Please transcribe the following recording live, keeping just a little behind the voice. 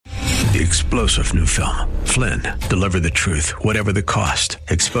The explosive new film, Flynn, deliver the truth, whatever the cost,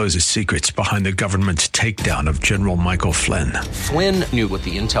 exposes secrets behind the government's takedown of General Michael Flynn. Flynn knew what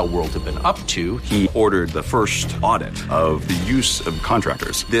the intel world had been up to. He ordered the first audit of the use of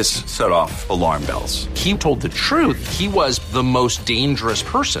contractors. This set off alarm bells. He told the truth. He was the most dangerous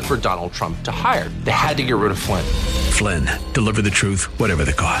person for Donald Trump to hire. They had to get rid of Flynn. Flynn, deliver the truth, whatever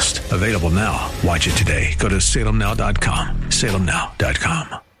the cost. Available now. Watch it today. Go to salemnow.com.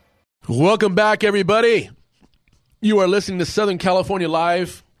 salemnow.com. Welcome back, everybody. You are listening to Southern California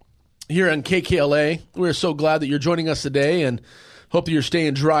Live here on KKLA. We're so glad that you're joining us today and hope that you're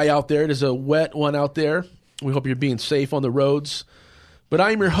staying dry out there. It is a wet one out there. We hope you're being safe on the roads. But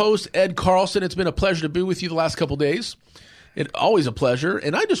I'm your host, Ed Carlson. It's been a pleasure to be with you the last couple days. It's always a pleasure.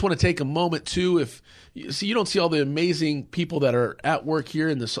 And I just want to take a moment, too. If you don't see all the amazing people that are at work here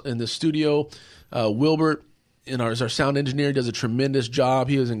in the studio. Wilbert, our sound engineer, does a tremendous job.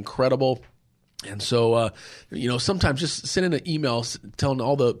 He is incredible. And so, sometimes just send in an email telling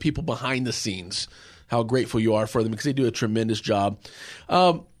all the people behind the scenes how grateful you are for them because they do a tremendous job.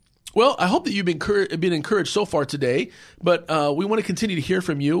 Well, I hope that you've been encouraged so far today, but we want to continue to hear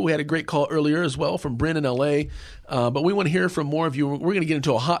from you. We had a great call earlier as well from Bryn in L.A., but we want to hear from more of you. We're going to get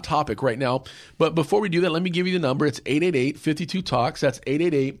into a hot topic right now. But before we do that, let me give you the number. It's 888-52-TALKS. That's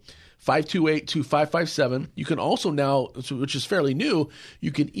 888-528-2557. You can also now, which is fairly new,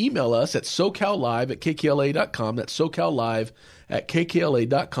 you can email us at SoCalLive@KKLA.com. That's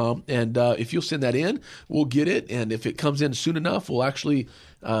SoCalLive@KKLA.com. And if you'll send that in, we'll get it. And if it comes in soon enough, we'll actually,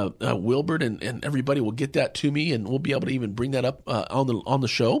 Wilbert and everybody will get that to me, and we'll be able to even bring that up on the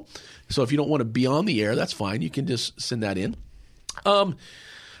show. So if you don't want to be on the air, that's fine. You can just send that in.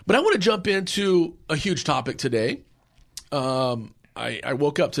 But I want to jump into a huge topic today. I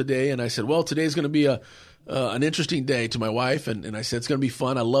woke up today and I said, well, today's going to be an interesting day to my wife. And I said, it's going to be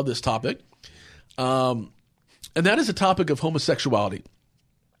fun. I love this topic. And that is a topic of homosexuality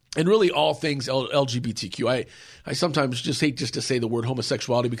and really all things LGBTQ. I sometimes just hate just to say the word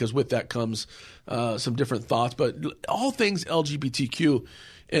homosexuality because with that comes some different thoughts, but all things LGBTQ.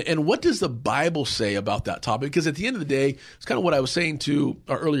 And what does the Bible say about that topic? Because at the end of the day, it's kind of what I was saying to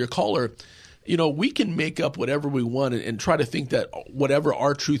our earlier caller. We can make up whatever we want and try to think that whatever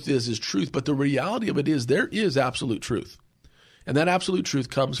our truth is truth. But the reality of it is there is absolute truth. And that absolute truth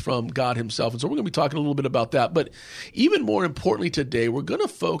comes from God himself. And so we're going to be talking a little bit about that. But even more importantly today, we're going to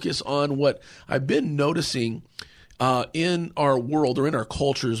focus on what I've been noticing in our world or in our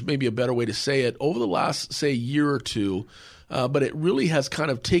cultures, maybe a better way to say it, over the last, say, year or two. But it really has kind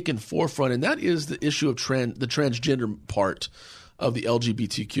of taken forefront. And that is the issue of the transgender part of the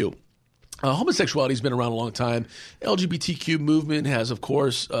LGBTQ. Homosexuality has been around a long time. LGBTQ movement has, of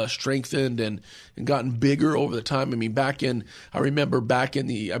course, strengthened and gotten bigger over the time. I mean, I remember back in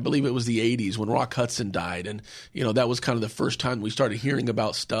I believe it was the 80s when Rock Hudson died. And, that was kind of the first time we started hearing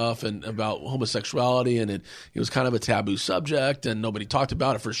about stuff and about homosexuality. And it was kind of a taboo subject and nobody talked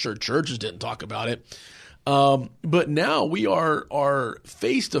about it. For sure, churches didn't talk about it. But now we are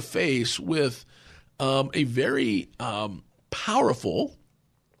face to face with a very powerful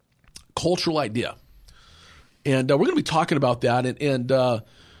cultural idea. And we're going to be talking about that. And I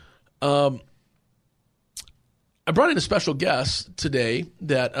brought in a special guest today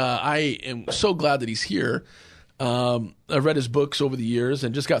that I am so glad that he's here. I've read his books over the years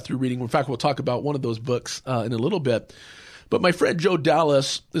and just got through reading. In fact, we'll talk about one of those books in a little bit. But my friend Joe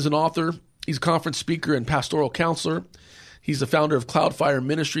Dallas is an author. He's a conference speaker and pastoral counselor. He's the founder of Cloudfire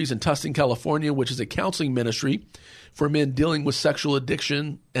Ministries in Tustin, California, which is a counseling ministry for men dealing with sexual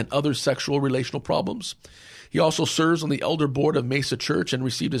addiction and other sexual relational problems. He also serves on the elder board of Mesa Church and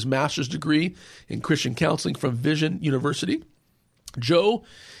received his master's degree in Christian counseling from Vision University. Joe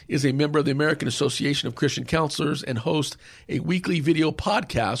is a member of the American Association of Christian Counselors and hosts a weekly video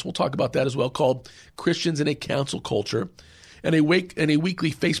podcast, we'll talk about that as well, called Christians in a Cancel Culture, and a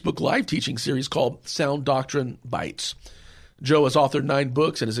weekly Facebook Live teaching series called Sound Doctrine Bites. Joe has authored 9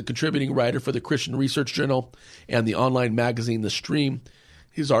 books and is a contributing writer for the Christian Research Journal and the online magazine The Stream.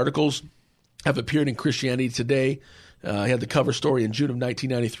 His articles have appeared in Christianity Today. He had the cover story in June of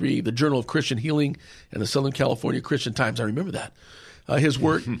 1993, the Journal of Christian Healing, and the Southern California Christian Times. I remember that. His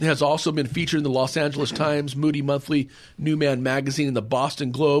work has also been featured in the Los Angeles Times, Moody Monthly, New Man Magazine, and the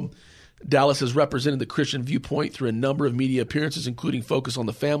Boston Globe. Dallas has represented the Christian viewpoint through a number of media appearances, including Focus on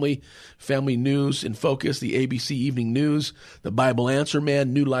the Family, Family News in Focus, the ABC Evening News, the Bible Answer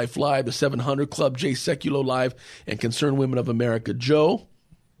Man, New Life Live, the 700 Club, Jay Sekulow Live, and Concerned Women of America. Joe,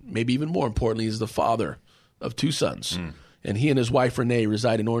 maybe even more importantly, is the father of 2 sons. And he and his wife, Renee,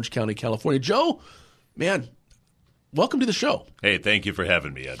 reside in Orange County, California. Joe, man, welcome to the show. Hey, thank you for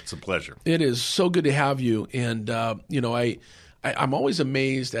having me, Ed. It's a pleasure. It is so good to have you. And, I'm always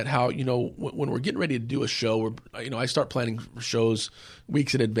amazed at how, when we're getting ready to do a show, I start planning for shows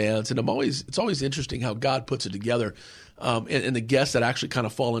weeks in advance. And it's always interesting how God puts it together. And the guests that actually kind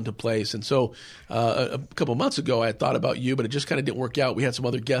of fall into place. And so a couple months ago, I had thought about you, but it just kind of didn't work out. We had some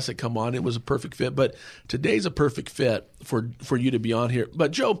other guests that come on. It was a perfect fit. But today's a perfect fit for you to be on here. But,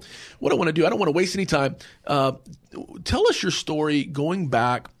 Joe, what I want to do, I don't want to waste any time. Tell us your story going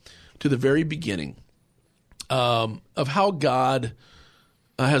back to the very beginning of how God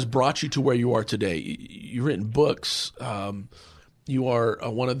has brought you to where you are today. You've written books. You are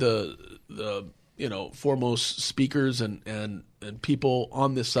one of the foremost speakers and people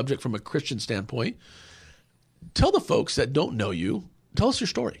on this subject from a Christian standpoint. Tell the folks that don't know you, tell us your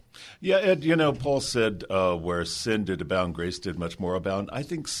story. Yeah, Ed, Paul said, where sin did abound, grace did much more abound. I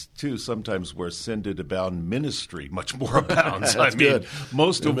think, too, sometimes where sin did abound, ministry much more abounds. Good.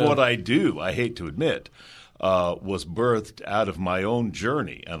 Most of what I do, I hate to admit, was birthed out of my own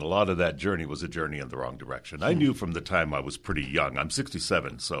journey, and a lot of that journey was a journey in the wrong direction. I knew from the time I was pretty young. I'm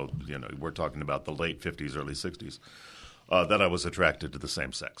 67, so we're talking about the late 50s, early 60s, that I was attracted to the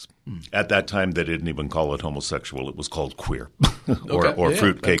same sex. At that time, they didn't even call it homosexual. It was called queer or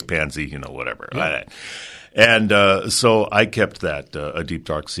fruitcake pansy, whatever. Yeah. And so I kept that a deep,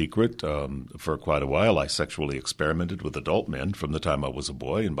 dark secret for quite a while. I sexually experimented with adult men from the time I was a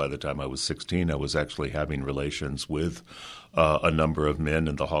boy, and by the time I was 16, I was actually having relations with a number of men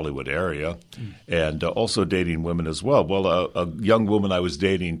in the Hollywood area and also dating women as well. Well, a young woman I was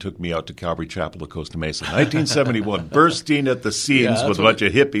dating took me out to Calvary Chapel of Costa Mesa, 1971, bursting at the seams with a bunch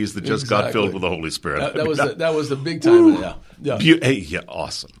of hippies that just got filled with the Holy Spirit. That was the big time. Yeah,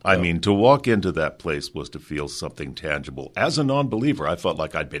 awesome. I mean, to walk into that place was to feel something tangible. As a non-believer, I felt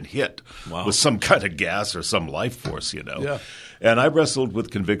like I'd been hit with some kind of gas or some life force, Yeah. And I wrestled with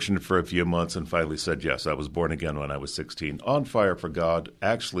conviction for a few months and finally said yes. I was born again when I was 16, on fire for God.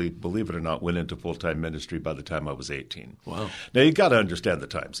 Actually, believe it or not, went into full-time ministry by the time I was 18. Wow. Now, you got to understand the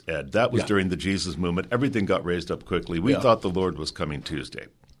times, Ed. That was during the Jesus movement. Everything got raised up quickly. We thought the Lord was coming Tuesday.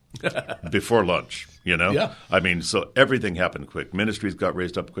 Before lunch, Yeah. I mean, so everything happened quick. Ministries got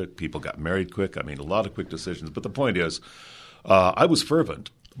raised up quick. People got married quick. I mean, a lot of quick decisions. But the point is, I was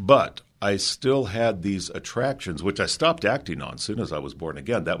fervent, but I still had these attractions, which I stopped acting on as soon as I was born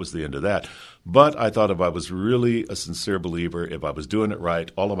again. That was the end of that. But I thought if I was really a sincere believer, if I was doing it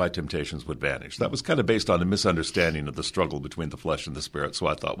right, all of my temptations would vanish. That was kind of based on a misunderstanding of the struggle between the flesh and the spirit. So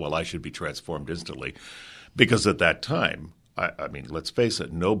I thought, well, I should be transformed instantly. Because at that time, I mean, let's face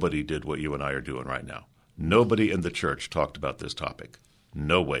it, nobody did what you and I are doing right now. Nobody in the church talked about this topic.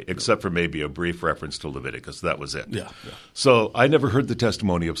 No way, except for maybe a brief reference to Leviticus. That was it. Yeah. So I never heard the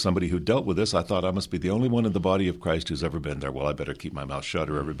testimony of somebody who dealt with this. I thought I must be the only one in the body of Christ who's ever been there. Well, I better keep my mouth shut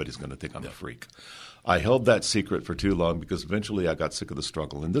or everybody's going to think I'm a freak. I held that secret for too long because eventually I got sick of the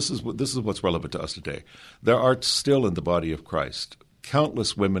struggle. And this is what's relevant to us today. There are still in the body of Christ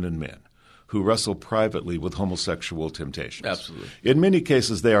countless women and men who wrestle privately with homosexual temptations. Absolutely. In many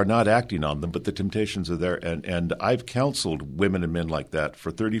cases, they are not acting on them, but the temptations are there. And I've counseled women and men like that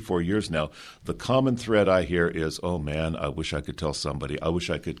for 34 years now. The common thread I hear is, oh, man, I wish I could tell somebody. I wish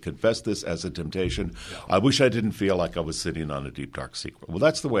I could confess this as a temptation. Yeah. I wish I didn't feel like I was sitting on a deep, dark secret. Well,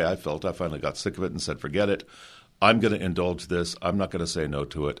 that's the way I felt. I finally got sick of it and said, forget it. I'm going to indulge this. I'm not going to say no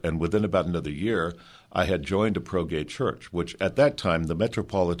to it. And within about another year, I had joined a pro-gay church, which at that time, the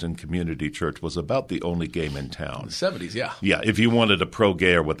Metropolitan Community Church was about the only game in town. In the 70s, yeah. Yeah, if you wanted a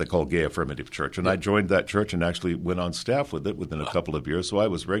pro-gay or what they call gay affirmative church. And I joined that church and actually went on staff with it within a couple of years. So I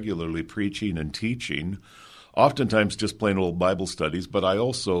was regularly preaching and teaching, oftentimes just plain old Bible studies, but I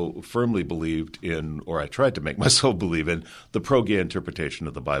also firmly believed in, or I tried to make myself believe in, the pro-gay interpretation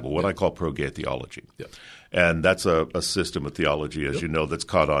of the Bible, what I call pro-gay theology. Yeah. And that's a system of theology, as you know, that's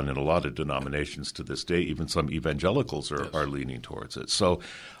caught on in a lot of denominations to this day. Even some evangelicals are leaning towards it. So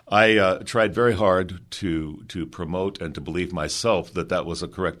I tried very hard to promote and to believe myself that was a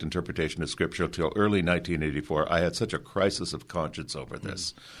correct interpretation of Scripture until early 1984. I had such a crisis of conscience over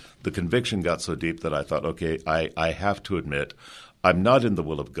this. The conviction got so deep that I thought, okay, I have to admit I'm not in the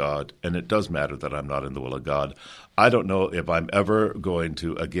will of God, and it does matter that I'm not in the will of God. I don't know if I'm ever going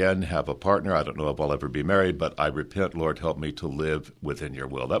to, again, have a partner. I don't know if I'll ever be married, but I repent, Lord, help me to live within your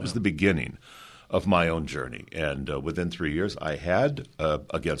will. That was the beginning of my own journey. And within 3 years, I had,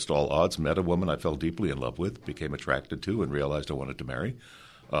 against all odds, met a woman I fell deeply in love with, became attracted to, and realized I wanted to marry.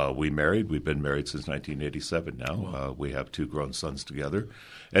 We married. We've been married since 1987 now. Wow. We have 2 grown sons together.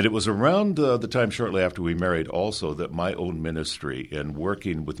 And it was around the time shortly after we married also that my own ministry in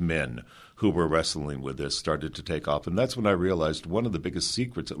working with men who were wrestling with this started to take off. And that's when I realized one of the biggest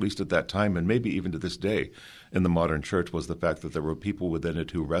secrets, at least at that time, and maybe even to this day in the modern church, was the fact that there were people within it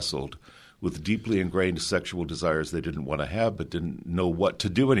who wrestled with deeply ingrained sexual desires they didn't want to have but didn't know what to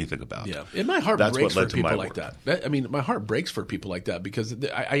do anything about. Yeah, and my heart That's breaks what led for to people my like work. that. I mean, my heart breaks for people like that because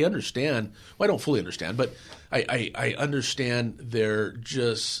I understand. Well, I don't fully understand, but I understand their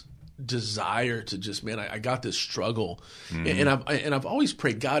just desire to just, man, I got this struggle, and I've always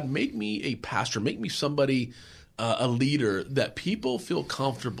prayed, God, make me a pastor, make me somebody, a leader that people feel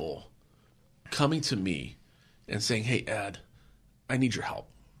comfortable coming to me and saying, hey, Ed, I need your help.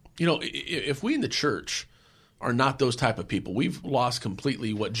 You know, if we in the church are not those type of people, we've lost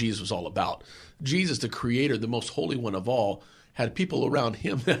completely what Jesus was all about. Jesus, the creator, the most holy one of all, had people around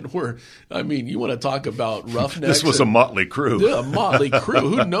him that were, I mean, you want to talk about roughnecks. This was a motley crew. Yeah, a motley crew.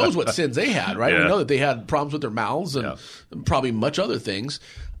 Who knows what sins they had, right? Yeah. We know that they had problems with their mouths and probably much other things.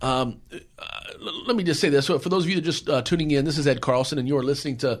 Let me just say this. So for those of you that are just tuning in, this is Ed Carlson, and you're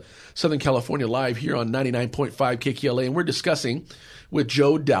listening to Southern California Live here on 99.5 KKLA, and we're discussing with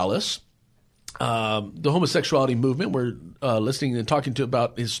Joe Dallas the homosexuality movement. We're listening and talking to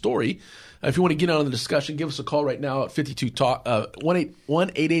about his story. If you want to get on the discussion, give us a call right now at 52 Talk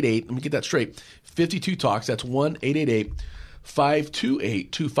 1-888. Let me get that straight. 52 Talks. That's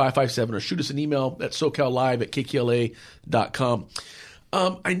 1-888-528-2557, or shoot us an email at SoCalLive@kkla.com.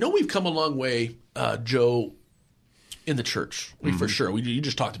 I know we've come a long way, Joe, in the church, for sure. You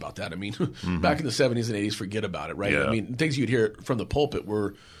just talked about that. I mean, back in the 70s and 80s, forget about it, right? Yeah. I mean, things you'd hear from the pulpit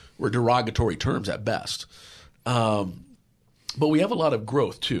were derogatory terms at best. But we have a lot of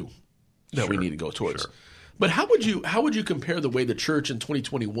growth too that we need to go towards. Sure. But how would you compare the way the church in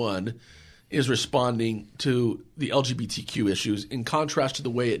 2021 is responding to the LGBTQ issues in contrast to the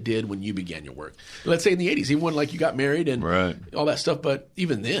way it did when you began your work? Let's say in the 80s, even when like you got married and all that stuff. But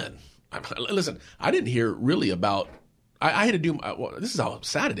even then, listen, I didn't hear really about. I had to do. Well, this is how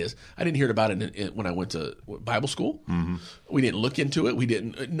sad it is. I didn't hear about it when I went to Bible school. We didn't look into it. We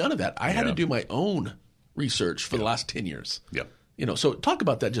didn't. None of that. I had to do my own research for the last 10 years. Yeah. You know. So talk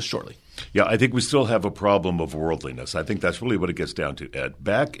about that just shortly. Yeah, I think we still have a problem of worldliness. I think that's really what it gets down to, Ed.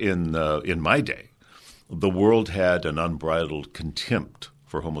 Back in my day, the world had an unbridled contempt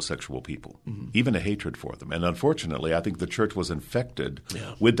for homosexual people, even a hatred for them. And unfortunately, I think the church was infected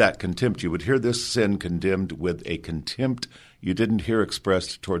with that contempt. You would hear this sin condemned with a contempt you didn't hear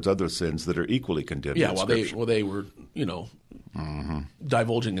expressed towards other sins that are equally condemned. Yeah, in while Scripture. they were,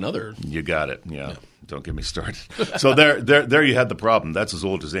 divulging in other. You got it. Yeah. Don't get me started. So there you had the problem. That's as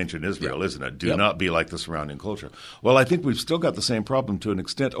old as ancient Israel, isn't it? Do not be like the surrounding culture. Well, I think we've still got the same problem to an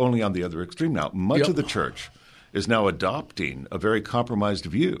extent, only on the other extreme now. Much of the church is now adopting a very compromised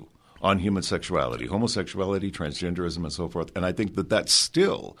view on human sexuality, homosexuality, transgenderism, and so forth. And I think that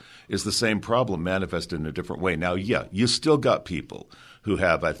still is the same problem manifested in a different way. Now, you still got people who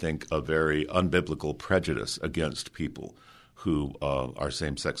have, I think, a very unbiblical prejudice against people who are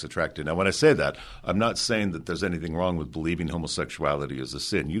same-sex attracted. Now, when I say that, I'm not saying that there's anything wrong with believing homosexuality is a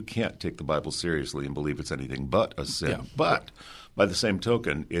sin. You can't take the Bible seriously and believe it's anything but a sin. Yeah. But by the same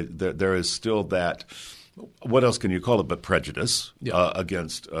token, there is still that – what else can you call it but prejudice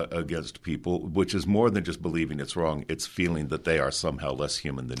against people, which is more than just believing it's wrong. It's feeling that they are somehow less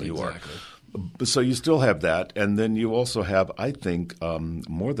human than you are. So you still have that. And then you also have, I think,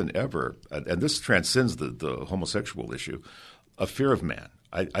 more than ever, and this transcends the homosexual issue, a fear of man.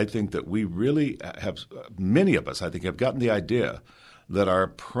 I think that we really have – many of us, I think, have gotten the idea that our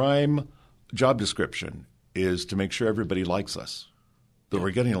prime job description is to make sure everybody likes us, that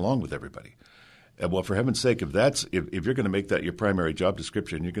we're getting along with everybody. Well, for heaven's sake, if you're going to make that your primary job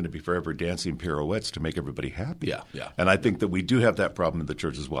description, you're going to be forever dancing pirouettes to make everybody happy. Yeah. And I think that we do have that problem in the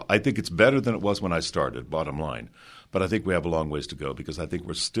church as well. I think it's better than it was when I started, bottom line. But I think we have a long ways to go because I think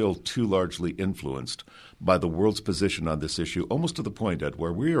we're still too largely influenced by the world's position on this issue, almost to the point, Ed,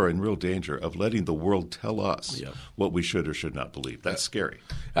 where we are in real danger of letting the world tell us what we should or should not believe. That's scary.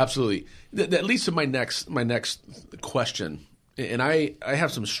 Absolutely. That leads to my next question. And I have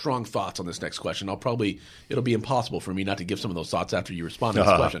some strong thoughts on this next question. It'll be impossible for me not to give some of those thoughts after you respond to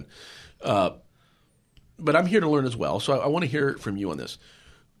this question. But I'm here to learn as well, so I want to hear from you on this.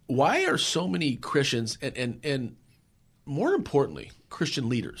 Why are so many Christians and more importantly, Christian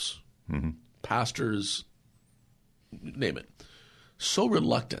leaders, pastors, name it, so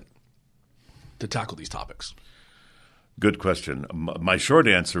reluctant to tackle these topics? Good question. My short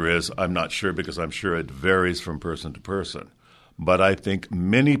answer is I'm not sure because I'm sure it varies from person to person. But I think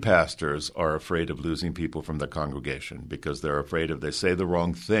many pastors are afraid of losing people from their congregation because they're afraid if they say the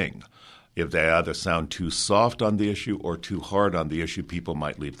wrong thing, if they either sound too soft on the issue or too hard on the issue, people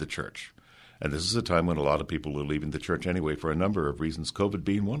might leave the church. And this is a time when a lot of people are leaving the church anyway for a number of reasons, COVID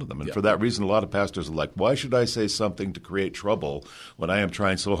being one of them. And for that reason, a lot of pastors are like, why should I say something to create trouble when I am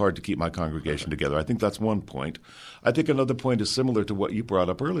trying so hard to keep my congregation together? I think that's one point. I think another point is similar to what you brought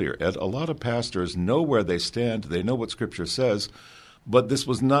up earlier, Ed. A lot of pastors know where they stand. They know what Scripture says. But this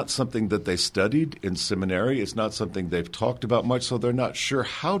was not something that they studied in seminary. It's not something they've talked about much, so they're not sure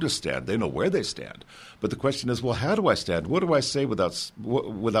how to stand. They know where they stand. But the question is, well, how do I stand? What do I say without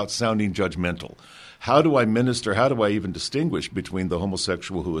sounding judgmental? How do I minister? How do I even distinguish between the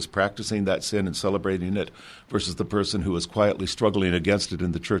homosexual who is practicing that sin and celebrating it versus the person who is quietly struggling against it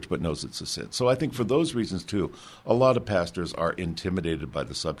in the church but knows it's a sin? So I think for those reasons, too, a lot of pastors are intimidated by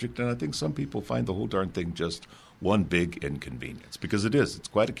the subject, and I think some people find the whole darn thing just one big inconvenience, because it is. It's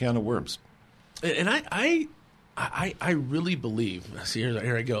quite a can of worms. And I really believe. See,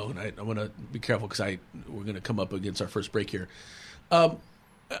 here I go, and I want to be careful because we're going to come up against our first break here.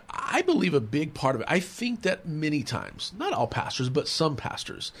 I believe a big part of it. I think that many times, not all pastors, but some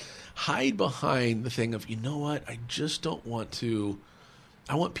pastors hide behind the thing of, you know what? I just don't want to.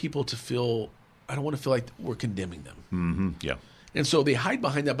 I want people to feel. I don't want to feel like we're condemning them. Mm-hmm. Yeah. And so they hide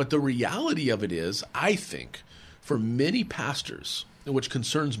behind that. But the reality of it is, I think, for many pastors, which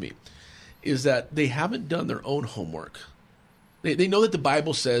concerns me, is that they haven't done their own homework. They know that the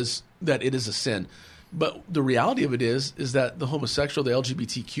Bible says that it is a sin, but the reality of it is that the homosexual, the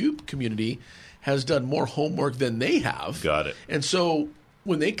LGBTQ community has done more homework than they have. Got it. And so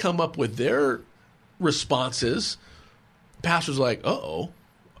when they come up with their responses, pastors are like, uh-oh,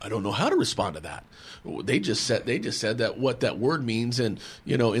 I don't know how to respond to that. They just said that what that word means, and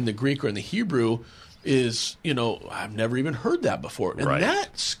in the Greek or in the Hebrew is, I've never even heard that before. And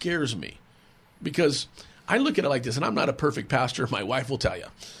that scares me, because I look at it like this, and I'm not a perfect pastor, my wife will tell you.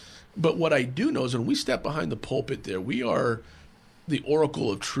 But what I do know is when we step behind the pulpit there, we are the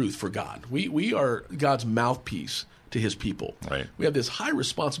oracle of truth for God. We are God's mouthpiece to his people. Right. We have this high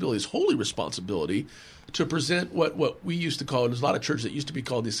responsibility, this holy responsibility to present what we used to call, there's a lot of churches that used to be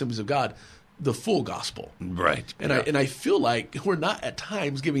called the Assemblies of God, the full gospel. Right. And I feel like we're not at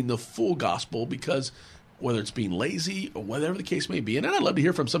times giving the full gospel, because whether it's being lazy or whatever the case may be. And I'd love to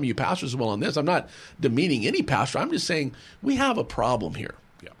hear from some of you pastors as well on this. I'm not demeaning any pastor. I'm just saying we have a problem here.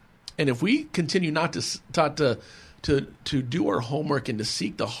 Yeah. And if we continue not to do our homework and to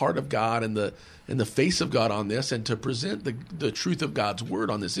seek the heart of God and the face of God on this, and to present the truth of God's word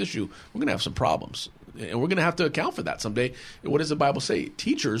on this issue, we're going to have some problems. And we're going to have to account for that someday. What does the Bible say?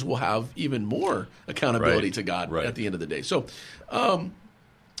 Teachers will have even more accountability to God at the end of the day. So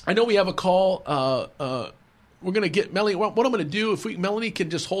I know we have a call. We're going to get Melanie. What I'm going to do, if Melanie can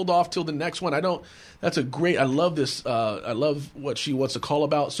just hold off till the next one. That's a great, I love this. I love what she wants to call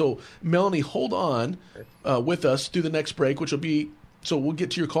about. So Melanie, hold on with us through the next break, which will be, so we'll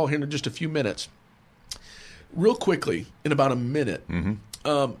get to your call here in just a few minutes. Real quickly, in about a minute,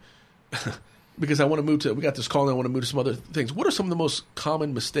 because I want to move to, we got this call and I want to move to some other things. What are some of the most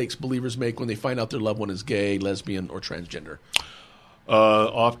common mistakes believers make when they find out their loved one is gay, lesbian, or transgender?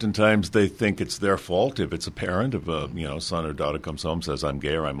 Oftentimes they think it's their fault if it's a parent, if a son or daughter comes home, says I'm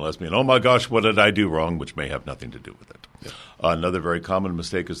gay or I'm lesbian. Oh my gosh, what did I do wrong? Which may have nothing to do with it. Yeah. Another very common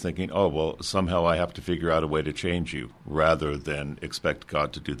mistake is thinking, oh, well, somehow I have to figure out a way to change you rather than expect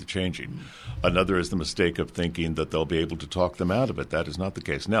God to do the changing. Mm-hmm. Another is the mistake of thinking that they'll be able to talk them out of it. That is not the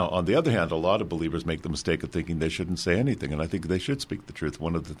case. Now, on the other hand, a lot of believers make the mistake of thinking they shouldn't say anything, and I think they should speak the truth.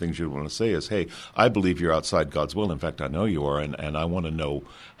 One of the things you want to say is, hey, I believe you're outside God's will. In fact, I know you are, and I want to know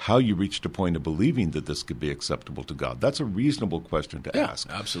how you reached a point of believing that this could be acceptable to God. That's a reasonable question to ask.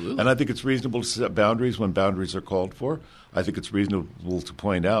 Absolutely. And I think it's reasonable to set boundaries when boundaries are called for. I think it's reasonable to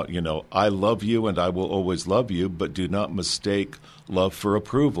point out, I love you and I will always love you, but do not mistake love for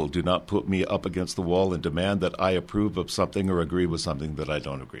approval. Do not put me up against the wall and demand that I approve of something or agree with something that I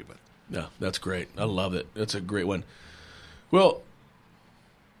don't agree with. Yeah, that's great. I love it. That's a great one. Well,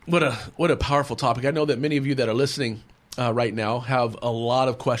 what a powerful topic. I know that many of you that are listening right now have a lot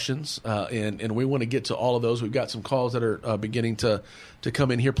of questions, and we want to get to all of those. We've got some calls that are beginning to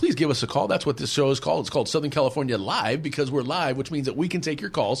come in here. Please give us a call. That's what this show is called. It's called Southern California Live because we're live, which means that we can take your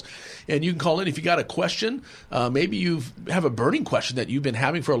calls. And you can call in if you got a question. Maybe you have a burning question that you've been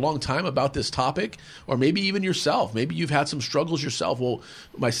having for a long time about this topic, or maybe even yourself. Maybe you've had some struggles yourself. Well,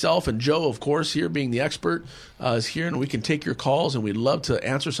 myself and Joe, of course, here being the expert, is here, and we can take your calls, and we'd love to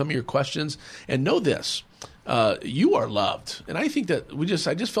answer some of your questions. And know this. You are loved. And I think that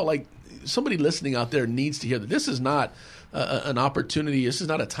I just felt like somebody listening out there needs to hear that this is not an opportunity. This is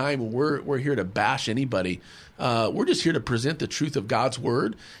not a time where we're here to bash anybody. We're just here to present the truth of God's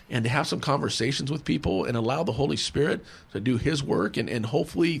word and to have some conversations with people and allow the Holy Spirit to do his work. And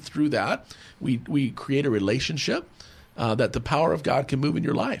hopefully through that, we create a relationship that the power of God can move in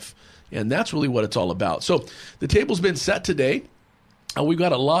your life. And that's really what it's all about. So the table's been set today. We've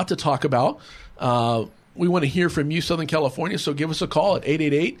got a lot to talk about. We want to hear from you, Southern California, so give us a call at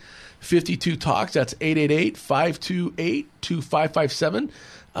 888-52-TALKS. That's 888-528-2557.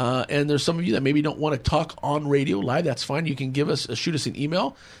 And there's some of you that maybe don't want to talk on radio live. That's fine. You can shoot us an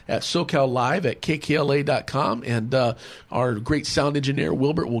email at SoCalLive@kkla.com, and our great sound engineer,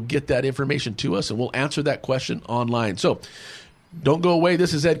 Wilbert, will get that information to us, and we'll answer that question online. So don't go away.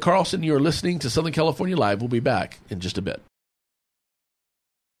 This is Ed Carlson. You're listening to Southern California Live. We'll be back in just a bit.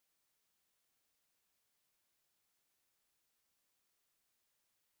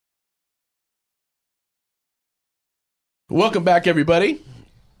 Welcome back, everybody.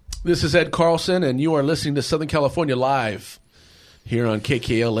 This is Ed Carlson, and you are listening to Southern California Live here on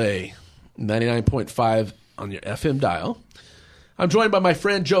KKLA 99.5 on your FM dial. I'm joined by my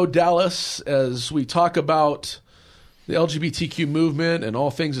friend Joe Dallas as we talk about the LGBTQ movement and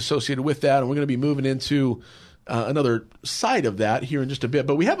all things associated with that, and we're going to be moving into another side of that here in just a bit.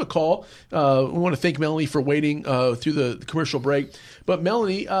 But we have a call. We want to thank Melanie for waiting through the commercial break. But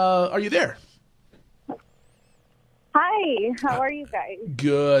Melanie, are you there? Hi, how are you guys?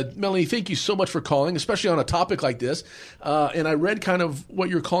 Good. Melanie, thank you so much for calling, especially on a topic like this. And I read kind of what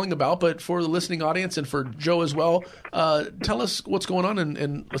you're calling about, but for the listening audience and for Joe as well, tell us what's going on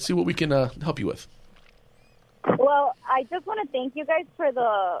and let's see what we can help you with. Well, I just want to thank you guys for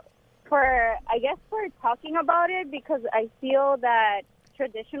talking about it, because I feel that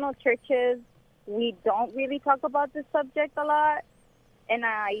traditional churches, we don't really talk about this subject a lot. And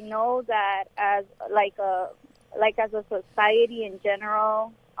I know that as a society in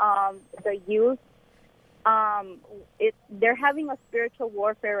general, the youth, they're having a spiritual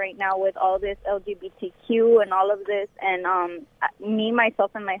warfare right now with all this LGBTQ and all of this. And me,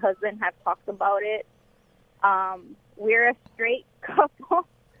 myself, and my husband have talked about it. We're a straight couple.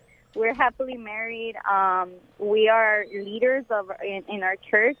 We're happily married. We are leaders in our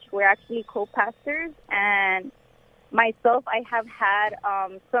church. We're actually co-pastors. And myself, I have had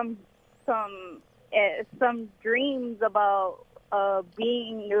some dreams about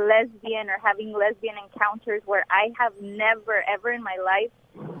being lesbian or having lesbian encounters where I have never, ever in my life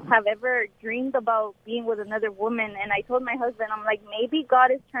have ever dreamed about being with another woman. And I told my husband, I'm like, maybe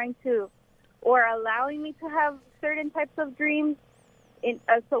God is trying to, or allowing me to have certain types of dreams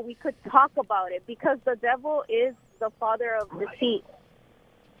so we could talk about it, because the devil is the father of deceit.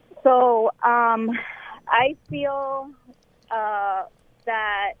 So I feel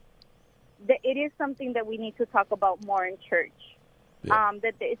that it is something that we need to talk about more in church. Yeah.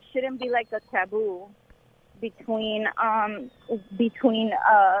 That it shouldn't be like a taboo between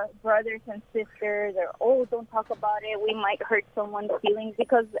brothers and sisters, or don't talk about it, we might hurt someone's feelings,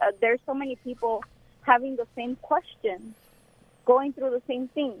 because there's so many people having the same questions, going through the same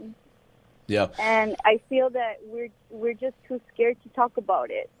things. Yeah. And I feel that we're just too scared to talk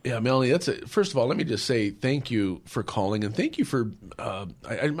about it. Yeah, Melanie, first of all, let me just say thank you for calling, and thank you for, I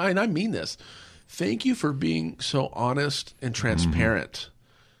mean this, thank you for being so honest and transparent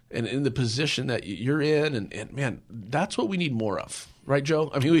and in the position that you're in. And man, that's what we need more of. Right, Joe?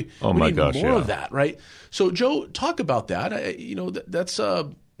 I mean, we need more of that, right? So, Joe, talk about that. That's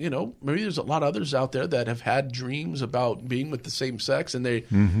maybe there's a lot of others out there that have had dreams about being with the same sex, and they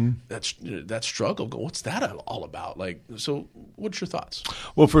that struggle. What's that all about? So what's your thoughts?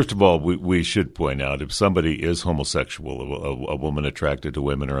 Well, first of all, we should point out, if somebody is homosexual, a woman attracted to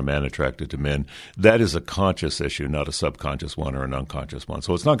women or a man attracted to men, that is a conscious issue, not a subconscious one or an unconscious one.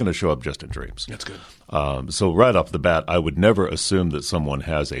 So it's not going to show up just in dreams. That's good. So right off the bat, I would never assume that someone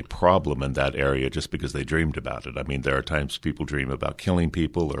has a problem in that area just because they dreamed about it. I mean, there are times people dream about killing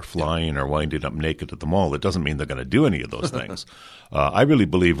people or flying or winding up naked at the mall. It doesn't mean they're going to do any of those things. I really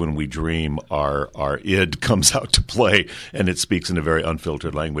believe when we dream, our id comes out to play, and it speaks in a very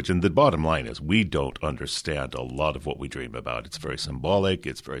unfiltered language. And the bottom line is we don't understand a lot of what we dream about. It's very symbolic.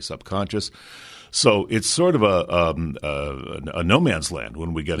 It's very subconscious. So it's sort of a no man's land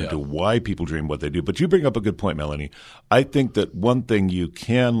when we get into why people dream what they do. But you bring up a good point, Melanie. I think that one thing you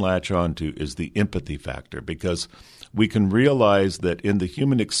can latch on to is the empathy factor, because we can realize that in the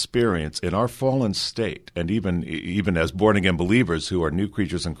human experience, in our fallen state, and even as born-again believers who are new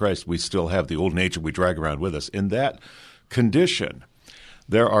creatures in Christ, we still have the old nature we drag around with us. In that condition,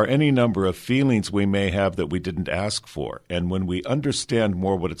 There are any number of feelings we may have that we didn't ask for. And when we understand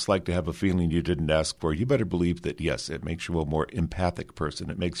more what it's like to have a feeling you didn't ask for, you better believe that, yes, it makes you a more empathic person.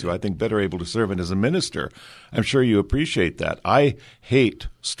 It makes you, I think, better able to serve. And as a minister, I'm sure you appreciate that. I hate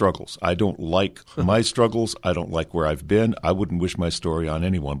struggles. I don't like my struggles. I don't like where I've been. I wouldn't wish my story on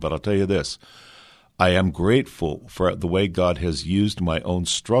anyone. But I'll tell you this. I am grateful for the way God has used my own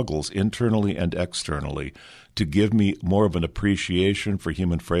struggles internally and externally to give me more of an appreciation for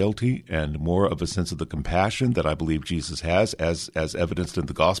human frailty and more of a sense of the compassion that I believe Jesus has, as evidenced in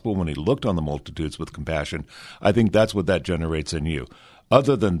the gospel when he looked on the multitudes with compassion. I think that's what that generates in you.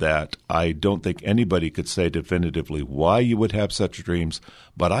 Other than that, I don't think anybody could say definitively why you would have such dreams,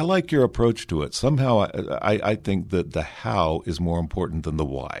 but I like your approach to it. Somehow I think that the how is more important than the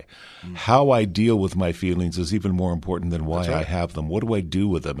why. How I deal with my feelings is even more important than why I have them. What do I do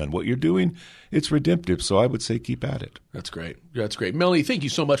with them? And what you're doing, it's redemptive, so I would say keep at it. That's great. That's great. Melanie, thank you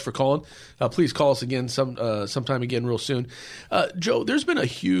so much for calling. Please call us again sometime again real soon. Joe, there's been a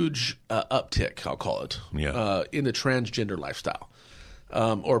huge uptick, I'll call it, in the transgender lifestyle.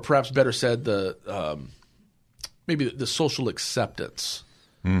 Or perhaps better said, maybe the social acceptance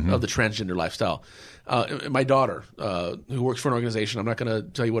of the transgender lifestyle. My daughter, who works for an organization, I'm not going to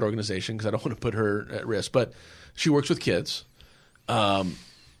tell you what organization because I don't want to put her at risk, but she works with kids, 3rd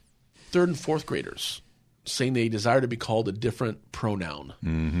and 4th graders, saying they desire to be called a different pronoun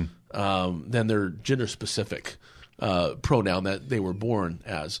than their gender-specific pronoun that they were born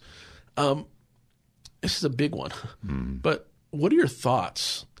as. This is a big one, but what are your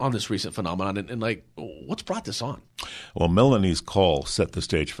thoughts on this recent phenomenon and like, what's brought this on? Well, Melanie's call set the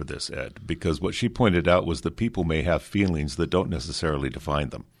stage for this, Ed, because what she pointed out was that people may have feelings that don't necessarily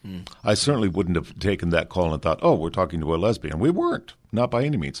define them. I certainly wouldn't have taken that call and thought, oh, we're talking to a lesbian. We weren't, not by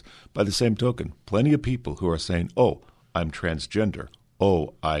any means. By the same token, plenty of people who are saying, oh, I'm transgender.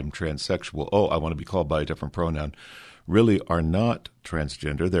 Oh, I'm transsexual. Oh, I want to be called by a different pronoun. Really are not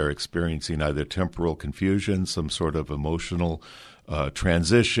transgender. They're experiencing either temporal confusion, some sort of emotional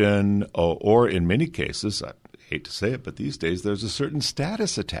transition, or in many cases, I hate to say it, but these days there's a certain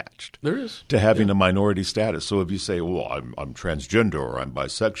status attached. There is. To having a minority status. So if you say, well, I'm transgender or I'm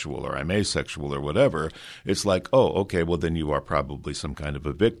bisexual or I'm asexual or whatever, it's like, oh, okay, well then you are probably some kind of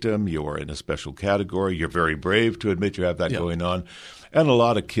a victim. You are in a special category. You're very brave to admit you have that going on. And a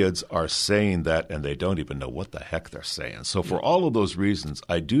lot of kids are saying that, and they don't even know what the heck they're saying. So for all of those reasons,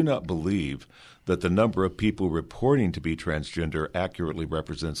 I do not believe that the number of people reporting to be transgender accurately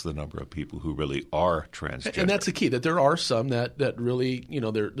represents the number of people who really are transgender. And that's the key, that there are some that really,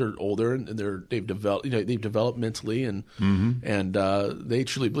 they're older and they've developed mentally and they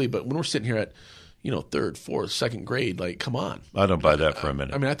truly believe. But when we're sitting here at 3rd, 4th, 2nd grade, like, come on. I don't buy that for a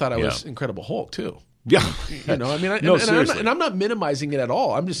minute. I mean, I thought I was Incredible Hulk too. Yeah. And I'm not minimizing it at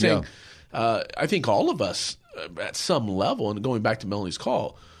all. I'm just saying, I think all of us at some level, and going back to Melanie's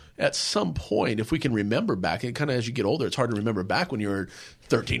call, at some point, if we can remember back, and kind of as you get older, it's hard to remember back when you were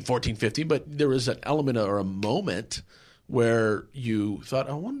 13, 14, 15, but there was an element or a moment where you thought,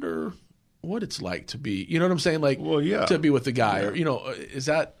 I wonder what it's like to be, you know what I'm saying? Like, to be with the guy, or, is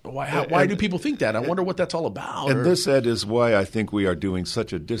that, why do people think that? I wonder what that's all about. And this, Ed, is why I think we are doing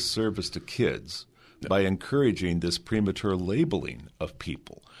such a disservice to kids by encouraging this premature labeling of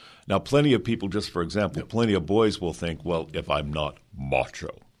people. Now, plenty of people, just for example, plenty of boys will think, well, if I'm not macho,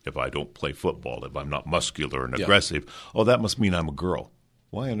 if I don't play football, if I'm not muscular and aggressive, oh, that must mean I'm a girl.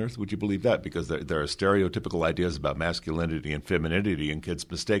 Why on earth would you believe that? Because there are stereotypical ideas about masculinity and femininity, and kids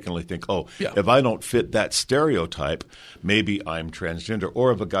mistakenly think, if I don't fit that stereotype, maybe I'm transgender.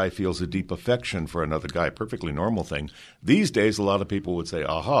 Or if a guy feels a deep affection for another guy, perfectly normal thing. These days, a lot of people would say,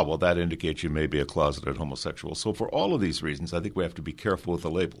 well, that indicates you may be a closeted homosexual. So for all of these reasons, I think we have to be careful with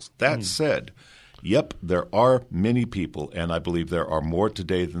the labels. That said, yep, there are many people, and I believe there are more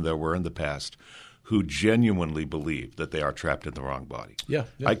today than there were in the past, who genuinely believe that they are trapped in the wrong body. Yeah.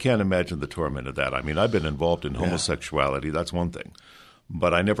 I can't imagine the torment of that. I mean, I've been involved in homosexuality. That's one thing.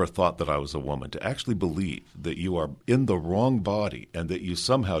 But I never thought that I was a woman. To actually believe that you are in the wrong body and that you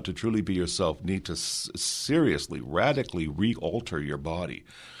somehow, to truly be yourself, need to seriously, radically re-alter your body,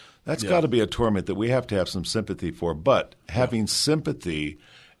 that's got to be a torment that we have to have some sympathy for. But having sympathy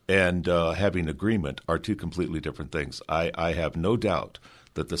and having agreement are two completely different things. I have no doubt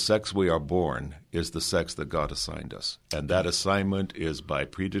that the sex we are born is the sex that God assigned us. And that assignment is by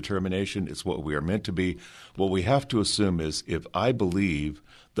predetermination. It's what we are meant to be. What we have to assume is if I believe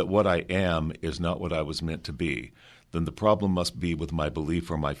that what I am is not what I was meant to be, then the problem must be with my belief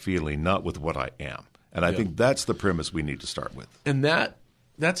or my feeling, not with what I am. And I think that's the premise we need to start with. And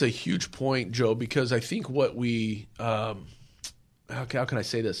that's a huge point, Joe, because I think what we I how can I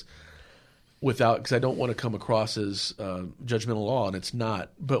say this without, because I don't want to come across as judgmental at all, and it's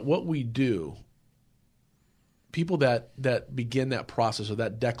not. But what we do, people that begin that process or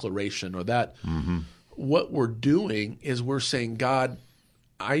that declaration or that, what we're doing is we're saying, God,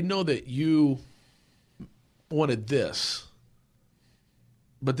 I know that you wanted this,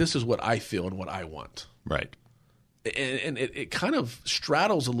 but this is what I feel and what I want. Right. And it kind of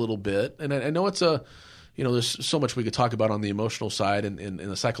straddles a little bit. And I know it's there's so much we could talk about on the emotional side and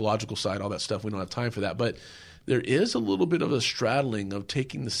the psychological side, all that stuff. We don't have time for that. But there is a little bit of a straddling of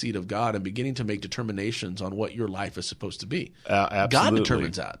taking the seat of God and beginning to make determinations on what your life is supposed to be. Absolutely. God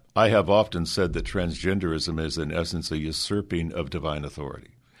determines that. I have often said that transgenderism is, in essence, a usurping of divine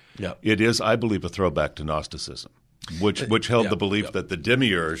authority. Yeah. It is, I believe, a throwback to Gnosticism, which held the belief that the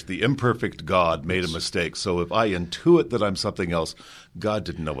demiurge, the imperfect God, made a mistake. So if I intuit that I'm something else, God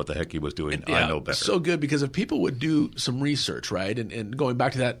didn't know what the heck he was doing. I know better. So good, because if people would do some research, right, and going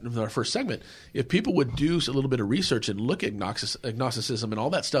back to that in our first segment, if people would do a little bit of research and look at Gnosticism and all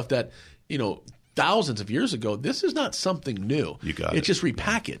that stuff that, thousands of years ago, this is not something new. You got it. It's just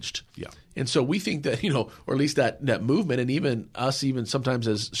repackaged. Yeah. And so we think that, or at least that movement, and even us, even sometimes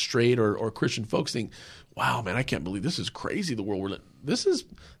as straight or Christian folks think, wow, man, I can't believe this is crazy, the world we're in. This is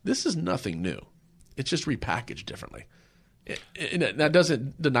nothing new. It's just repackaged differently. And that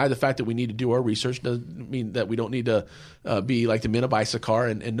doesn't deny the fact that we need to do our research. Doesn't mean that we don't need to be like the men of Issachar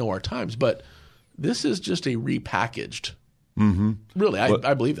and know our times. But this is just a repackaged. Really,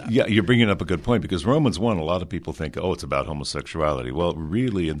 I believe that. Yeah, you're bringing up a good point, because Romans 1, a lot of people think, it's about homosexuality. Well,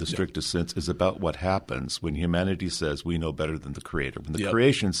 really, in the strictest sense, is about what happens when humanity says we know better than the Creator. When the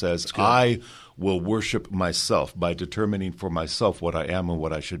creation says, I will worship myself by determining for myself what I am and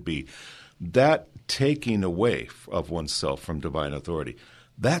what I should be. That taking away of oneself from divine authority,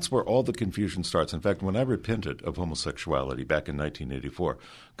 that's where all the confusion starts. In fact, when I repented of homosexuality back in 1984,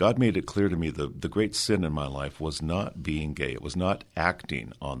 God made it clear to me the great sin in my life was not being gay. It was not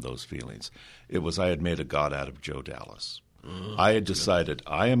acting on those feelings. It was I had made a God out of Joe Dallas. I had decided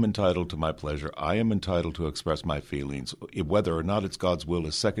I am entitled to my pleasure. I am entitled to express my feelings. Whether or not it's God's will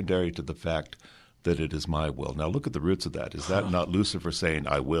is secondary to the fact that it is my will. Now look at the roots of that. Is that not Lucifer saying,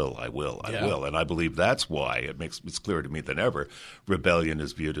 I will, I will, I will? And I believe that's why it's clearer to me than ever rebellion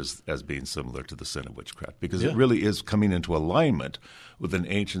is viewed as being similar to the sin of witchcraft, because it really is coming into alignment with an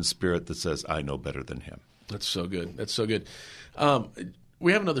ancient spirit that says, I know better than him. That's so good. That's so good.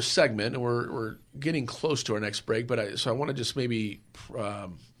 We have another segment, and we're getting close to our next break, but so I want to just maybe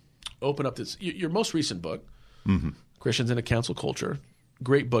open up this. Your most recent book, Christians in a Cancel Culture.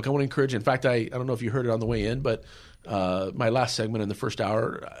 Great book. I want to encourage you. In fact, I don't know if you heard it on the way in, but my last segment in the first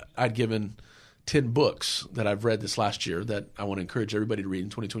hour, I'd given 10 books that I've read this last year that I want to encourage everybody to read in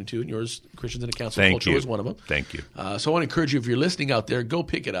 2022, and yours, Christians in a Cancel Culture, was one of them. Thank you. So I want to encourage you, if you're listening out there, go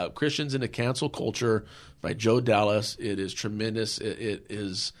pick it up. Christians in a Cancel Culture by Joe Dallas. It is tremendous. It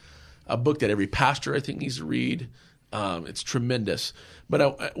is a book that every pastor, I think, needs to read. It's tremendous.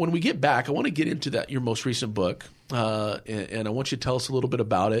 But when we get back, I want to get into your most recent book, and I want you to tell us a little bit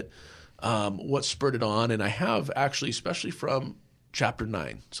about it, what spurred it on. And I have actually, especially from Chapter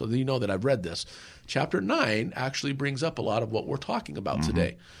 9, so that you know that I've read this. Chapter 9 actually brings up a lot of what we're talking about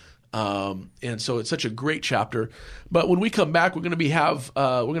today. And so it's such a great chapter. But when we come back, we're going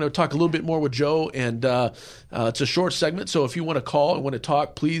to talk a little bit more with Joe, and it's a short segment. So if you want to call and want to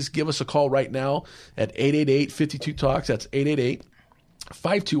talk, please give us a call right now at 888-52-TALKS. That's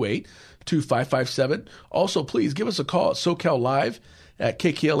 888-528-2557. Also, please give us a call at SoCal Live at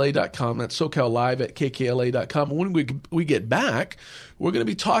kkla.com. That's SoCal Live at kkla.com. When we get back, we're going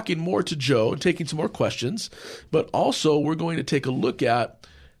to be talking more to Joe and taking some more questions. But also, we're going to take a look at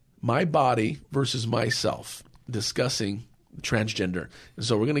my body versus myself, discussing transgender. And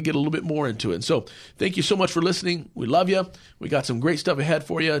so we're going to get a little bit more into it. And so thank you so much for listening. We love you. We got some great stuff ahead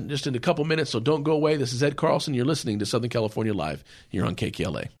for you just in a couple minutes, so don't go away. This is Ed Carlson. You're listening to Southern California Live here on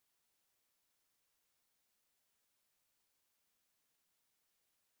KKLA.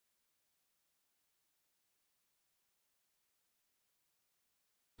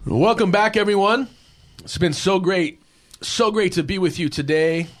 Welcome back, everyone. It's been so great to be with you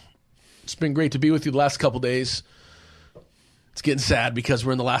today. It's been great to be with you the last couple days. It's getting sad because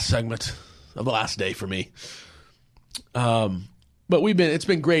we're in the last segment of the last day for me. But it's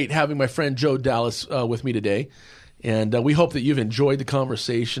been great having my friend Joe Dallas with me today. And we hope that you've enjoyed the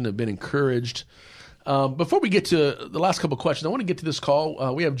conversation, have been encouraged. Before we get to the last couple of questions, I want to get to this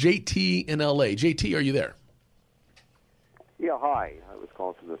call. We have JT in LA. JT, are you there? Yeah, hi. I was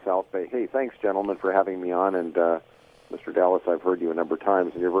calling from the South Bay. Hey, thanks, gentlemen, for having me on. And Mr. Dallas, I've heard you a number of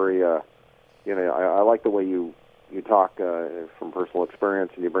times, and you're very, I like the way you you talk from personal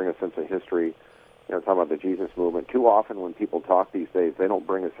experience, and you bring a sense of history. Talking about the Jesus movement. Too often when people talk these days, they don't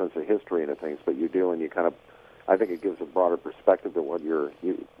bring a sense of history into things, but you do, and you kind of, I think it gives a broader perspective than what you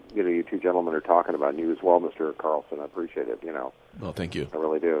two gentlemen are talking about, and you as well, Mr. Carlson. I appreciate it, Well, thank you. I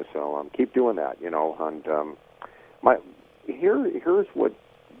really do. So keep doing that, and here's what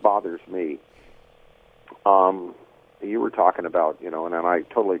bothers me. You were talking about, and I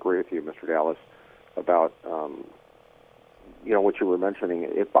totally agree with you, Mr. Dallas, about, what you were mentioning.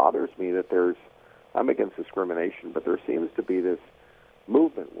 It bothers me that I'm against discrimination, but there seems to be this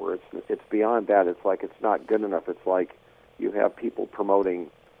movement where it's beyond that. It's like it's not good enough. It's like you have people promoting,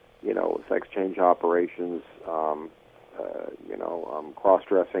 sex change operations,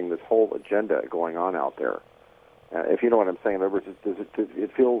 cross-dressing, this whole agenda going on out there. If you know what I'm saying, in other words,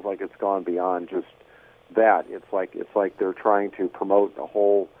 it feels like it's gone beyond just that. It's like they're trying to promote a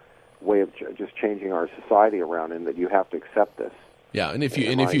whole way of just changing our society around, and that you have to accept this. Yeah, and if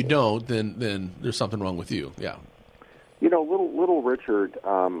you don't, then there's something wrong with you. Yeah. Little Richard,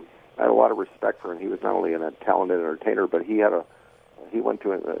 I had a lot of respect for him. He was not only a talented entertainer, but he went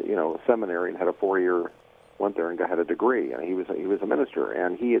to a seminary and had a 4-year, went there and had a degree, and he was a minister,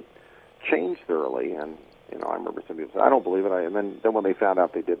 and he had changed thoroughly. And I remember some people said, "I don't believe it." And then when they found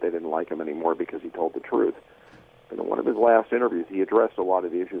out they didn't like him anymore because he told the truth. And in one of his last interviews, he addressed a lot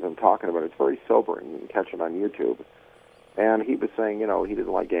of the issues I'm talking about. It's very sobering. You can catch it on YouTube. And he was saying, he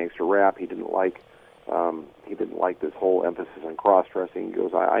didn't like gangster rap. He didn't like this whole emphasis on cross-dressing. He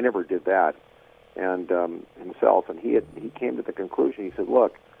goes, I never did that, and himself. And he came to the conclusion. He said,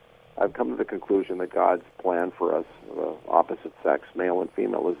 "Look, I've come to the conclusion that God's plan for us, the opposite sex, male and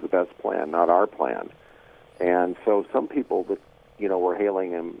female, is the best plan, not our plan." And so some people that were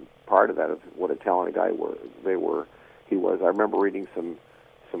hailing him, part of that is what a talented guy he was. I remember reading some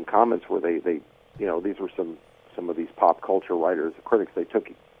comments where they these were some of these pop culture writers, critics, they took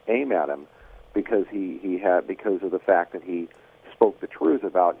aim at him because because of the fact that he spoke the truth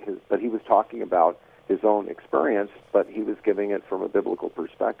about but he was talking about his own experience, but he was giving it from a biblical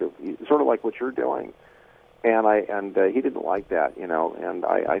perspective, sort of like what you're doing. And he didn't like that, and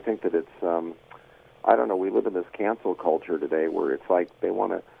I think that it's, I don't know, we live in this cancel culture today where it's like they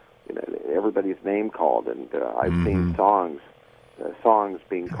want to, everybody's name called, and I've seen songs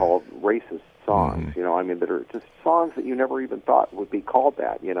being called racist songs, that are just songs that you never even thought would be called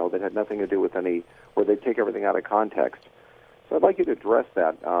that, that had nothing to do with where they take everything out of context. So I'd like you to address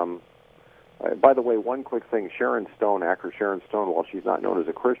that. By the way, one quick thing, actor Sharon Stone, while she's not known as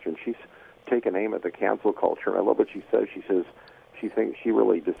a Christian, she's taken aim at the cancel culture. I love what she says. She says she thinks she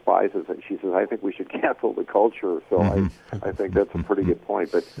really despises it. She says, "I think we should cancel the culture." So I think that's a pretty good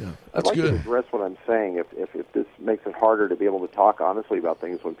point. But I'd like to address what I'm saying. If this makes it harder to be able to talk honestly about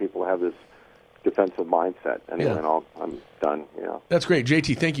things when people have this defensive mindset. Anyway, and I'm done. That's great,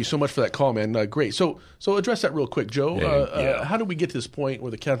 JT. Thank you so much for that call, man. Great. So address that real quick, Joe. How do we get to this point where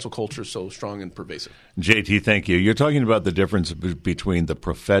the cancel culture is so strong and pervasive? JT, thank you. You're talking about the difference between the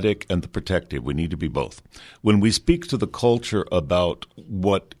prophetic and the protective. We need to be both. When we speak to the culture about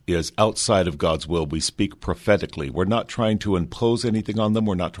what is outside of God's will, we speak prophetically. We're not trying to impose anything on them.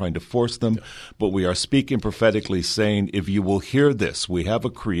 We're not trying to force them, but we are speaking prophetically, saying, if you will hear this, we have a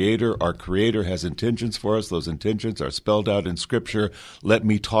creator. Our creator has intentions for us. Those intentions are spelled out in Scripture. Let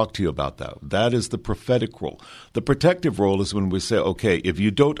me talk to you about that. That is the prophetic role. The protective role is when we say, okay, if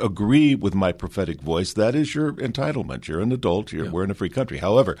you don't agree with my prophetic voice, that is your entitlement. You're an adult. We're in a free country.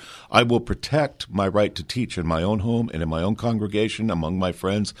 However, I will protect my right to teach in my own home and in my own congregation, among my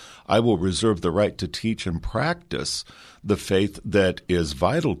friends. I will reserve the right to teach and practice the faith that is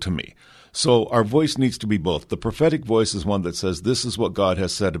vital to me. So our voice needs to be both. The prophetic voice is one that says, this is what God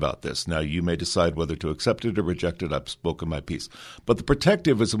has said about this. Now, you may decide whether to accept it or reject it. I've spoken my piece. But the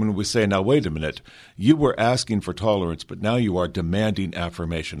protective is when we say, now, wait a minute, you were asking for tolerance, but now you are demanding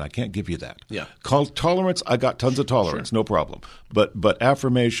affirmation. I can't give you that. Yeah. Tolerance, I got tons of tolerance, no problem. But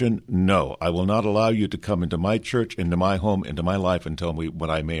affirmation, no. I will not allow you to come into my church, into my home, into my life and tell me what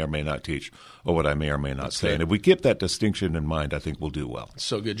I may or may not teach or what I may or may not say. And if we keep that distinction in mind, I think we'll do well.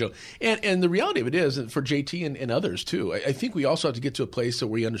 So good, Joe. And the reality of it is, for JT and others too, I think we also have to get to a place where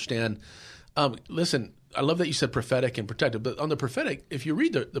we understand, listen, I love that you said prophetic and protective, but on the prophetic, if you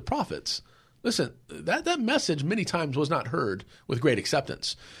read the prophets, listen, that message many times was not heard with great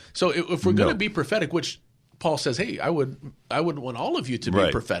acceptance. So if we're going to be prophetic, which Paul says, hey, I would want all of you to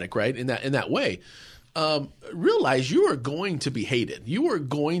be prophetic, right? In that way. Realize you are going to be hated. You are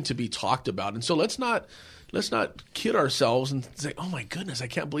going to be talked about. And so let's not let's not kid ourselves and say, oh my goodness, I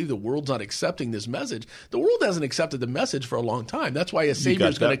can't believe the world's not accepting this message. The world hasn't accepted the message for a long time. That's why a Savior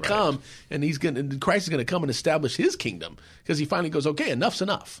is going to come, and Christ is going to come and establish his kingdom, because he finally goes, okay, enough's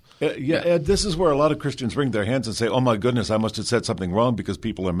enough. Ed, this is where a lot of Christians wring their hands and say, oh my goodness, I must have said something wrong because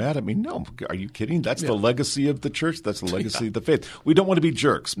people are mad at me. No, are you kidding? That's the legacy of the church. That's the legacy of the faith. We don't want to be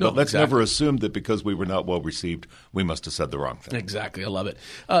jerks, but let's never assume that because we were not well received, we must have said the wrong thing. Exactly. I love it.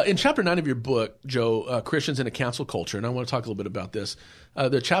 In chapter 9 of your book, Joe, Christians in a Cancel Culture, and I want to talk a little bit about this.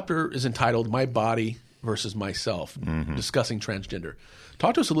 The chapter is entitled My Body versus Myself, discussing transgender.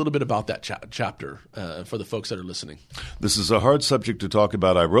 Talk to us a little bit about that chapter for the folks that are listening. This is a hard subject to talk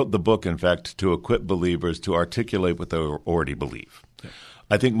about. I wrote the book, in fact, to equip believers to articulate what they already believe. Yeah.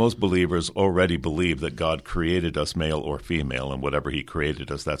 I think most believers already believe that God created us male or female, and whatever he created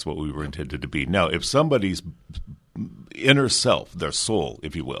us, that's what we were intended to be. Now, if somebody's inner self, their soul,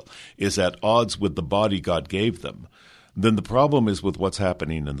 if you will, is at odds with the body God gave them, then the problem is with what's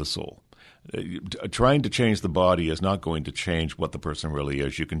happening in the soul. Trying to change the body is not going to change what the person really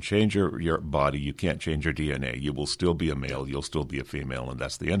is. You can change your body. You can't change your DNA. You will still be a male. You'll still be a female, and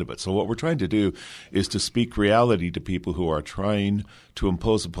that's the end of it. So what we're trying to do is to speak reality to people who are trying to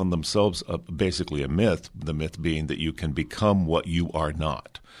impose upon themselves basically a myth, the myth being that you can become what you are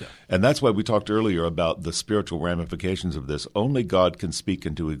not. Yeah. And that's why we talked earlier about the spiritual ramifications of this. Only God can speak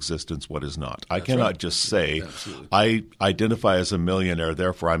into existence what is not. I cannot just say, I identify as a millionaire,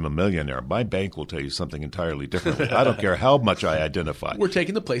 therefore I'm a millionaire. My bank will tell you something entirely different. I don't care how much I identify. We're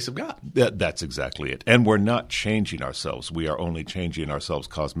taking the place of God. That's exactly it. And we're not changing ourselves. We are only changing ourselves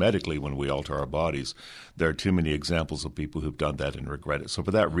cosmetically when we alter our bodies. There are too many examples of people who've done that and regret it. So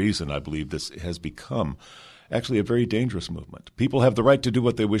for that reason, I believe this has become actually a very dangerous movement. People have the right to do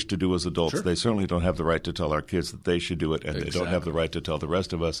what they wish to do as adults. Sure. They certainly don't have the right to tell our kids that they should do it, and they don't have the right to tell the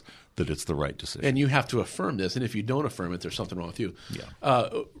rest of us that it's the right decision. And you have to affirm this, and if you don't affirm it, there's something wrong with you. Yeah.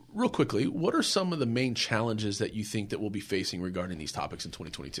 Real quickly, what are some of the main challenges that you think that we'll be facing regarding these topics in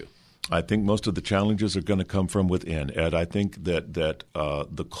 2022? I think most of the challenges are going to come from within, Ed. I think that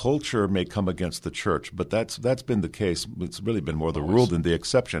the culture may come against the church, but that's been the case. It's really been more the rule than the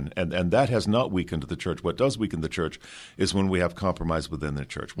exception, and that has not weakened the church. What does weaken the church is when we have compromise within the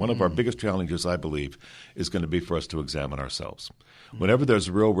church. One of our biggest challenges, I believe, is going to be for us to examine ourselves. Whenever there's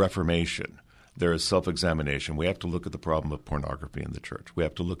real reformation, there is self-examination. We have to look at the problem of pornography in the church. We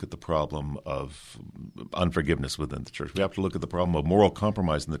have to look at the problem of unforgiveness within the church. We have to look at the problem of moral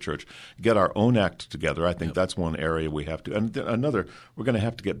compromise in the church. Get our own act together. I think that's one area we have to. And another, we're going to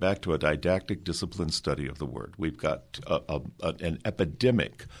have to get back to a didactic, disciplined study of the Word. We've got an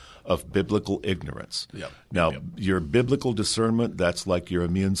epidemic of biblical ignorance. Now, your biblical discernment, that's like your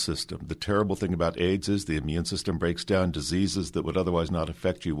immune system. The terrible thing about AIDS is the immune system breaks down. Diseases that would otherwise not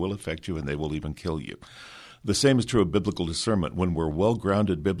affect you will affect you, and they will even kill you. The same is true of biblical discernment. When we're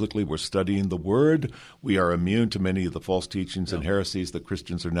well-grounded biblically, we're studying the Word, we are immune to many of the false teachings and heresies that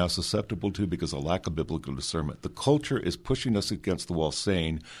Christians are now susceptible to because of lack of biblical discernment. The culture is pushing us against the wall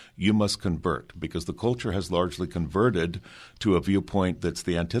saying, you must convert, because the culture has largely converted to a viewpoint that's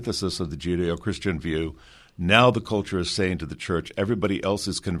the antithesis of the Judeo-Christian view. Now the culture is saying to the church, everybody else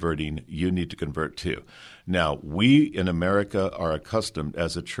is converting, you need to convert too. Now, we in America are accustomed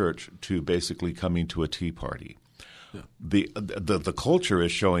as a church to basically coming to a tea party. Yeah. The culture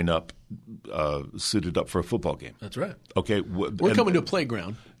is showing up suited up for a football game. That's right. Okay, we're coming to a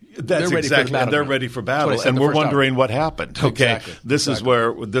playground. That's exactly, and they're ready for battle, and we're wondering what happened. Okay, exactly. This is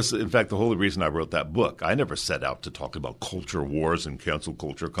where this. In fact, the whole reason I wrote that book. I never set out to talk about culture wars and cancel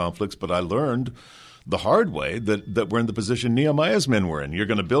culture conflicts, but I learned the hard way that we're in the position Nehemiah's men were in. You're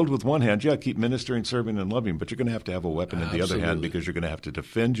going to build with one hand, keep ministering, serving, and loving, but you're going to have a weapon in the other hand because you're going to have to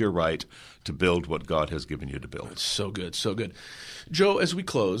defend your right to build what God has given you to build. That's so good, so good. Joe, as we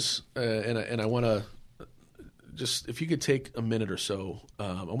close, and I want to just, if you could take a minute or so,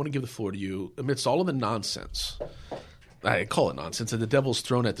 I want to give the floor to you. Amidst all of the nonsense, I call it nonsense, that the devil's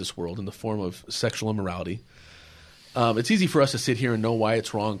thrown at this world in the form of sexual immorality, it's easy for us to sit here and know why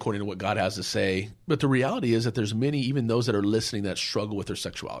it's wrong according to what God has to say. But the reality is that there's many, even those that are listening, that struggle with their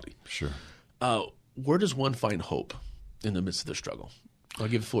sexuality. Sure. Where does one find hope in the midst of their struggle? I'll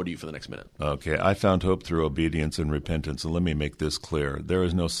give the floor to you for the next minute. Okay. I found hope through obedience and repentance. And let me make this clear. There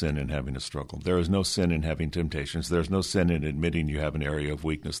is no sin in having a struggle. There is no sin in having temptations. There's no sin in admitting you have an area of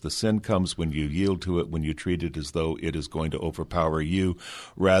weakness. The sin comes when you yield to it, when you treat it as though it is going to overpower you,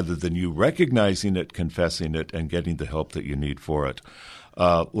 rather than you recognizing it, confessing it, and getting the help that you need for it.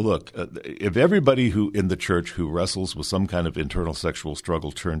 Look, if everybody who in the church who wrestles with some kind of internal sexual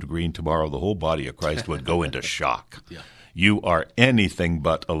struggle turned green tomorrow, the whole body of Christ would go into shock. Yeah. You are anything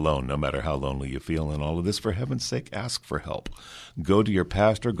but alone, no matter how lonely you feel in all of this. For heaven's sake, ask for help. Go to your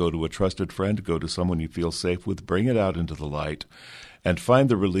pastor, go to a trusted friend, go to someone you feel safe with, bring it out into the light, and find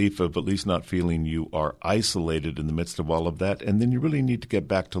the relief of at least not feeling you are isolated in the midst of all of that. And then you really need to get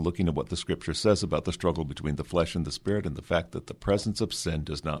back to looking at what the Scripture says about the struggle between the flesh and the spirit, and the fact that the presence of sin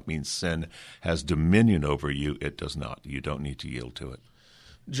does not mean sin has dominion over you. It does not. You don't need to yield to it.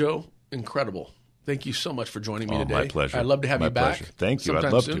 Joe, incredible. Thank you so much for joining me today. My pleasure. I'd love to have you back. Pleasure. Thank you.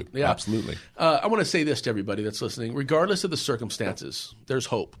 I'd love soon. to. Yeah. Absolutely. I want to say this to everybody that's listening. Regardless of the circumstances, there's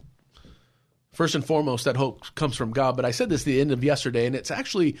hope. First and foremost, that hope comes from God. But I said this at the end of yesterday, and it's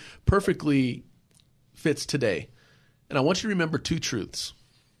actually perfectly fits today. And I want you to remember two truths.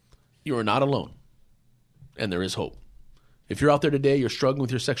 You are not alone, and there is hope. If you're out there today, you're struggling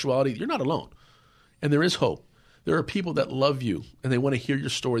with your sexuality, you're not alone, and there is hope. There are people that love you, and they want to hear your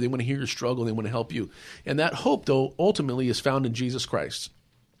story. They want to hear your struggle. They want to help you. And that hope, though, ultimately is found in Jesus Christ.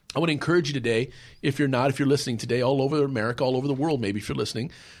 I want to encourage you today, if you're listening today, all over America, all over the world, maybe if you're listening,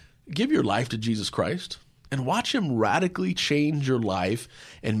 give your life to Jesus Christ and watch him radically change your life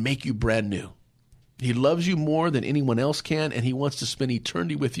and make you brand new. He loves you more than anyone else can, and he wants to spend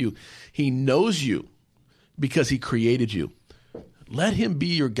eternity with you. He knows you because he created you. Let him be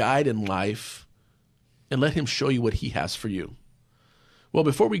your guide in life, and let him show you what he has for you. Well,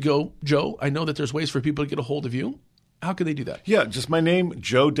 before we go, Joe, I know that there's ways for people to get a hold of you. How can they do that? Yeah, just my name,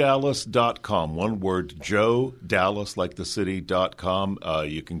 joedallas.com. One word, Joe Dallas, like the city.com.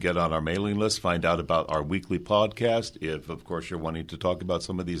 You can get on our mailing list, find out about our weekly podcast. If, of course, you're wanting to talk about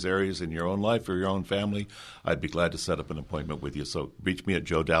some of these areas in your own life or your own family, I'd be glad to set up an appointment with you. So reach me at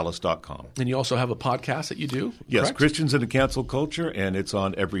joedallas.com. And you also have a podcast that you do, Yes, correct? Christians in a Cancel Culture, and it's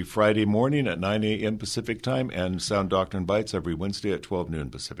on every Friday morning at 9 a.m. Pacific time, and Sound Doctrine Bites every Wednesday at 12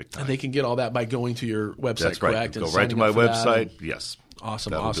 noon Pacific time. And they can get all that by going to your website, That's right. correct? Go And right to my website. And... Yes.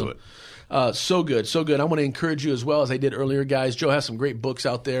 Awesome. That'll awesome. do it. So good. So good. I want to encourage you as well, as I did earlier, guys. Joe has some great books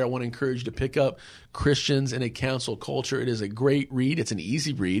out there. I want to encourage you to pick up Christians in a Cancel Culture. It is a great read. It's an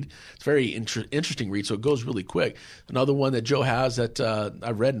easy read. It's a very interesting read, so it goes really quick. Another one that Joe has that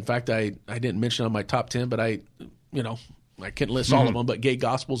I've read, in fact, I didn't mention on my top 10, but I can't list all of them, but Gay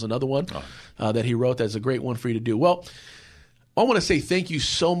Gospel is another one that he wrote. That's a great one for you to do. Well, I want to say thank you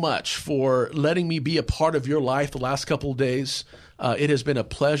so much for letting me be a part of your life the last couple of days. It has been a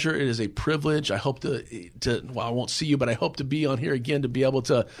pleasure. It is a privilege. I hope I won't see you, but I hope to be on here again to be able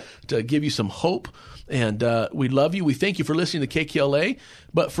to give you some hope. And we love you. We thank you for listening to KKLA.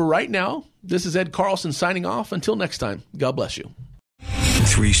 But for right now, this is Ed Carlson signing off. Until next time, God bless you.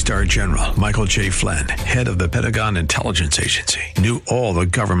 3-star General Michael J. Flynn, head of the Pentagon Intelligence Agency, knew all the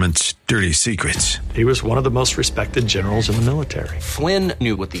government's dirty secrets. He was one of the most respected generals in the military. Flynn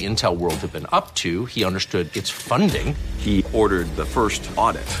knew what the intel world had been up to. He understood its funding. He ordered the first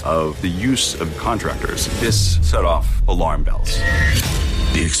audit of the use of contractors. This set off alarm bells.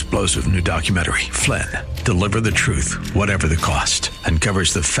 The explosive new documentary, Flynn, Deliver the Truth, Whatever the Cost,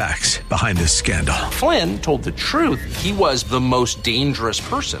 uncovers the facts behind this scandal. Flynn told the truth. He was the most dangerous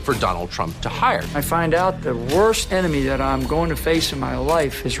person for Donald Trump to hire. I find out the worst enemy that I'm going to face in my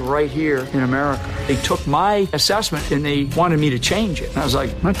life is right here in America. They took my assessment and they wanted me to change it. And I was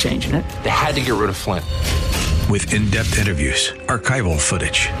like, I'm not changing it. They had to get rid of Flynn. With in-depth interviews, archival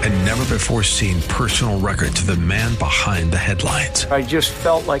footage, and never-before-seen personal records of the man behind the headlines. I just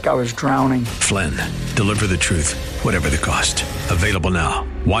felt like I was drowning. Flynn, Deliver the Truth, Whatever the Cost. Available now.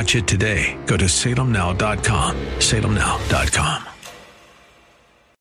 Watch it today. Go to salemnow.com. salemnow.com.